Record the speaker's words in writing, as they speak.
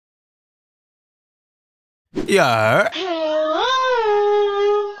Yeah.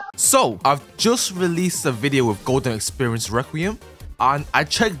 So, I've just released a video with Golden Experience Requiem, and I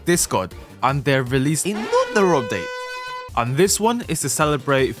checked Discord, and they've released another update. And this one is to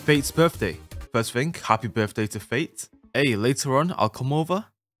celebrate Fate's birthday. First thing, happy birthday to Fate. Hey, later on, I'll come over,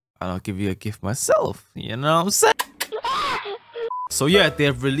 and I'll give you a gift myself. You know what I'm saying? So yeah,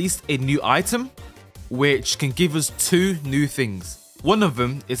 they've released a new item, which can give us 2 new things. One of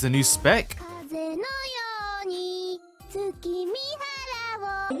them is a new spec.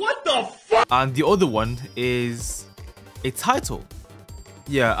 What the fuck? And the other one is a title.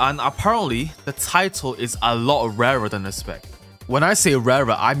 Yeah, and apparently the title is a lot rarer than the spec. When I say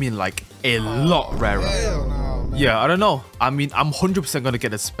rarer, I mean like a lot rarer. Yeah, I don't know. I mean, I'm 100% gonna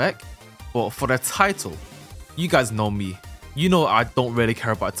get a spec, but for the title, you guys know me. You know I don't really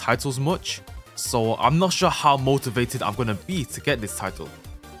care about titles much, so I'm not sure how motivated I'm gonna be to get this title.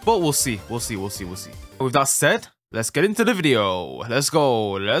 But we'll see, we'll see. With that said, let's get into the video. Let's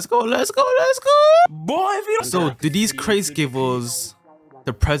go. Boy, so do these crates give us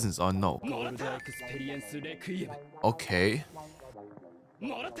the presents or no? Okay.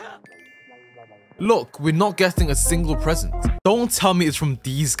 Look, we're not getting a single present. Don't tell me it's from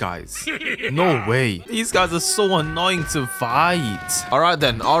these guys. No way. These guys are so annoying to fight. Alright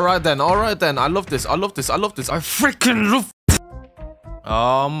then. I love this. I freaking love.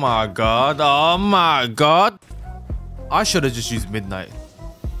 Oh my god. I should have just used midnight.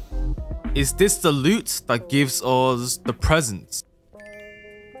 Is this the loot that gives us the presents?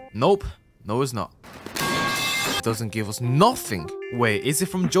 Nope. No, it's not. It doesn't give us nothing. Wait, is it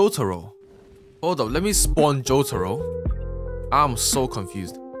from Jotaro? Hold up, let me spawn Jotaro. I'm so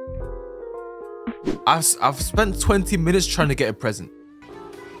confused. I've spent 20 minutes trying to get a present.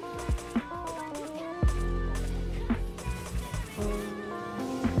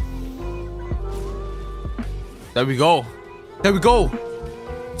 There we go.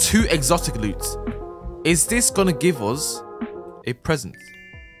 2 exotic loots. Is this gonna give us a present?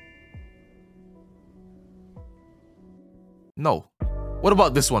 No. What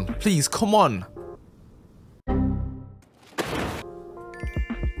about this one? Please, come on.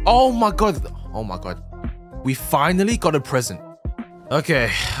 Oh my god. We finally got a present. Okay,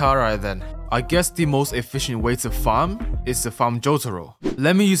 alright then. I guess the most efficient way to farm is to farm Jotaro.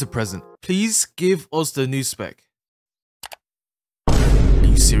 Let me use a present. Please give us the new spec. Are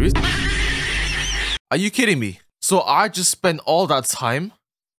you serious? Are you kidding me? So I just spent all that time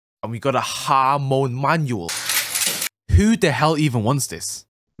and we got a Harmon manual. Who the hell even wants this?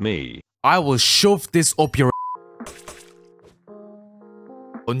 Me. I will shove this up your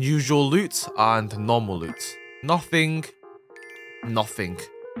unusual loot and normal loot. Nothing.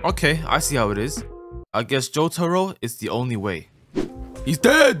 Okay, I see how it is. I guess Jotaro is the only way. He's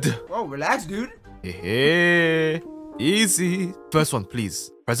dead! Whoa, relax, dude. Hey, easy. First one,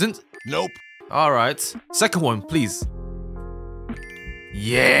 please. Present? Nope. Alright. Second one, please.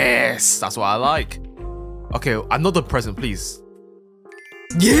 Yes! That's what I like. Okay, another present, please.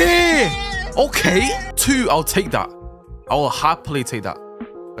 Yeah! Okay! 2, I'll take that. I will happily take that.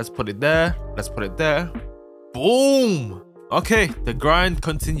 Let's put it there. Boom! Okay, the grind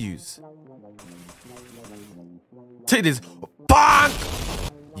continues. Take this. Bang!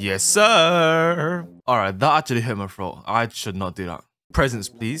 Yes, sir. Alright, that actually hurt my throat. I should not do that. Presents,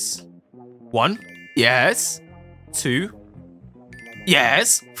 please. 1. Yes. 2.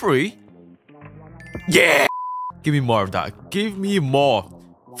 Yes. 3. Yeah! Give me more of that. Give me more.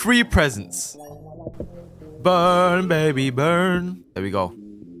 3 presents. Burn, baby, burn. There we go.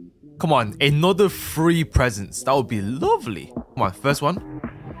 Come on, another 3 presents. That would be lovely. Come on, first one.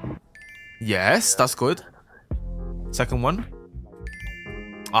 Yes, that's good. Second one.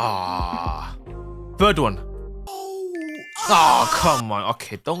 Ah. Third one. Oh, come on.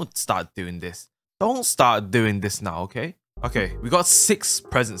 Okay, don't start doing this. Don't start doing this now, okay? Okay, we got 6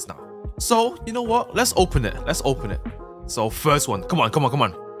 presents now. So, you know what? Let's open it. So, first one. Come on.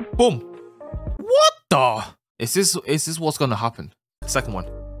 Boom. What the? Is this what's gonna happen? Second one.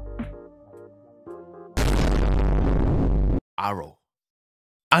 Arrow.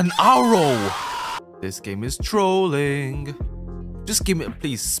 An arrow! This game is trolling. Just give me,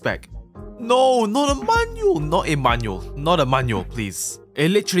 please, spec. No, not a manual. Not a manual, please. It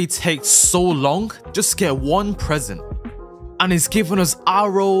literally takes so long just to get 1 present. And it's giving us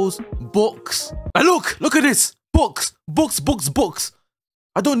arrows, books. And look at this. Books.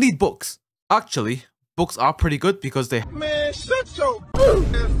 I don't need books. Actually, books are pretty good because they... Man, shut your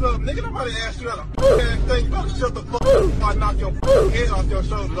ass up, nigga. Nobody asked you that ass thing. You better shut the fuck up before I knock your head off your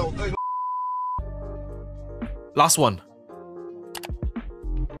shoulders, though. Last one.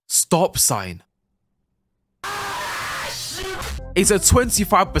 Stop sign. It's a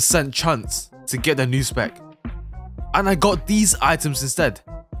 25% chance to get the new spec. And I got these items instead.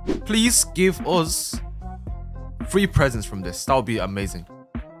 Please give us 3 presents from this. That would be amazing.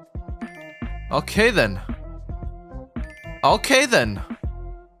 Okay then. Okay then.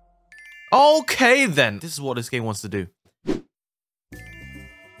 Okay then. This is what this game wants to do.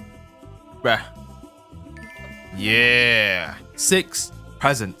 Bruh. Yeah. 6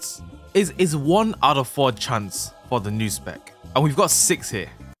 presents. Is 1 out of 4 chance for the new spec. And we've got 6 here.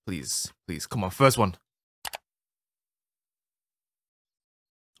 Please. Please. Come on. First one.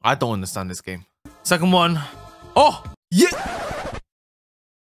 I don't understand this game. Second one. Oh! Yeah!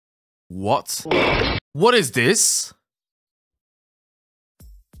 What? What is this?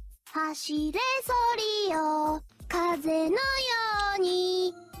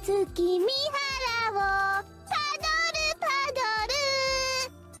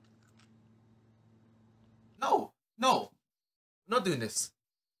 No, no. I'm not doing this.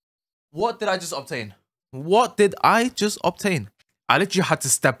 What did I just obtain? What did I just obtain? I literally had to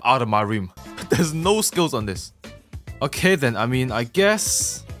step out of my room. There's no skills on this. Okay then, I mean, I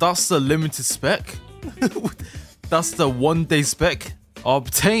guess that's the limited spec. That's the 1-day spec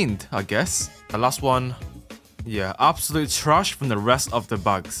obtained, I guess. The last one, yeah, absolute trash from the rest of the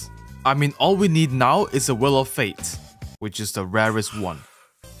bags. I mean, all we need now is a Wheel of Fate, which is the rarest one.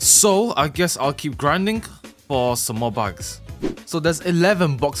 So I guess I'll keep grinding for some more bags. So there's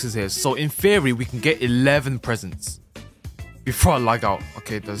 11 boxes here, so in theory we can get 11 presents before I lag out.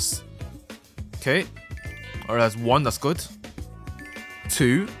 Okay, there's... Okay. Alright, there's 1, that's good.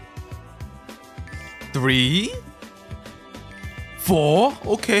 2. 3. 4.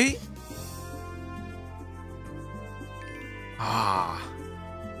 Okay.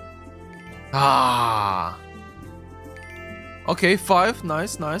 Okay, 5.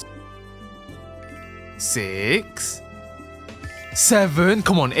 Nice, nice. 6. 7.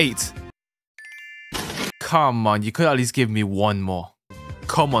 Come on, 8. Come on, you could at least give me 1 more.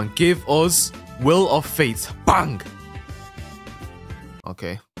 Come on, give us Wheel of Fate. Bang!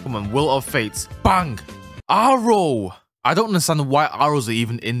 Okay, come on, Wheel of Fate. Bang! Arrow! I don't understand why arrows are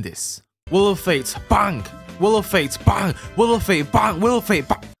even in this. Wheel of Fate. Bang! Wheel of Fate. Bang! Wheel of Fate. Bang! Wheel of Fate.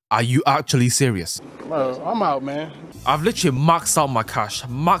 Bang! Are you actually serious? Well, I'm out, man. I've literally maxed out my cash,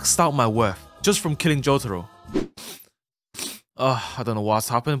 maxed out my worth, just from killing Jotaro. I don't know what's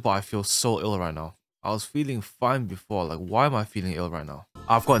happened, but I feel so ill right now. I was feeling fine before. Like, why am I feeling ill right now?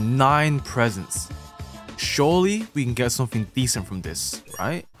 I've got 9 presents. Surely we can get something decent from this,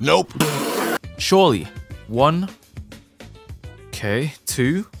 right? Nope. Surely. 1. Okay.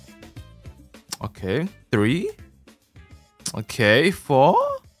 2. Okay. 3. Okay. 4.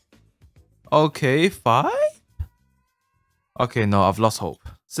 Okay. 5. Okay, no, I've lost hope.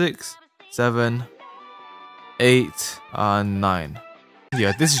 6, 7, 8, and 9.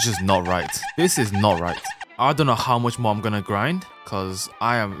 Yeah, this is just not right. This is not right. I don't know how much more I'm gonna grind, because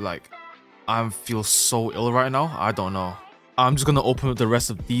I feel so ill right now. I don't know. I'm just gonna open up the rest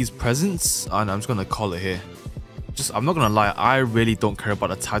of these presents, and I'm just gonna call it here. I'm not gonna lie, I really don't care about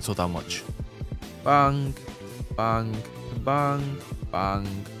the title that much. Bang, bang, bang,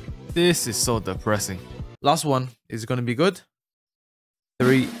 bang. This is so depressing. Last one. Is it gonna be good?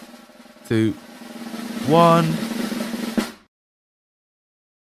 3, 2, 1.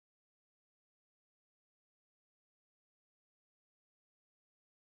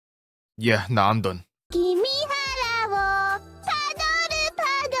 Yeah, nah, I'm done.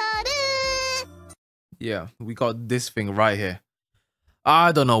 Yeah, we got this thing right here.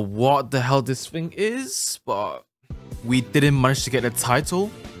 I don't know what the hell this thing is, but we didn't manage to get the title.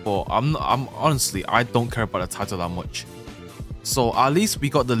 But I'm honestly, I don't care about the title that much. So at least we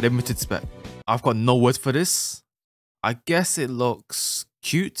got the limited spec. I've got no words for this. I guess it looks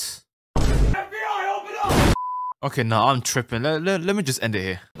cute. FBI, open up! Okay, now I'm tripping. Let me just end it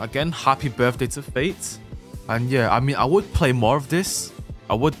here. Again, happy birthday to Fate. And yeah, I mean, I would play more of this.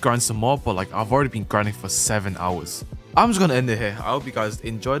 I would grind some more, but like, I've already been grinding for 7 hours. I'm just gonna end it here. I hope you guys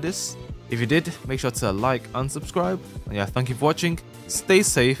enjoyed this. If you did, make sure to like and subscribe. And yeah, thank you for watching. Stay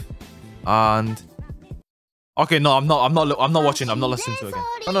safe. And okay, no, I'm not watching. I'm not listening to it again.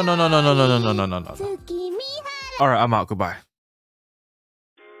 No. All right, I'm out. Goodbye.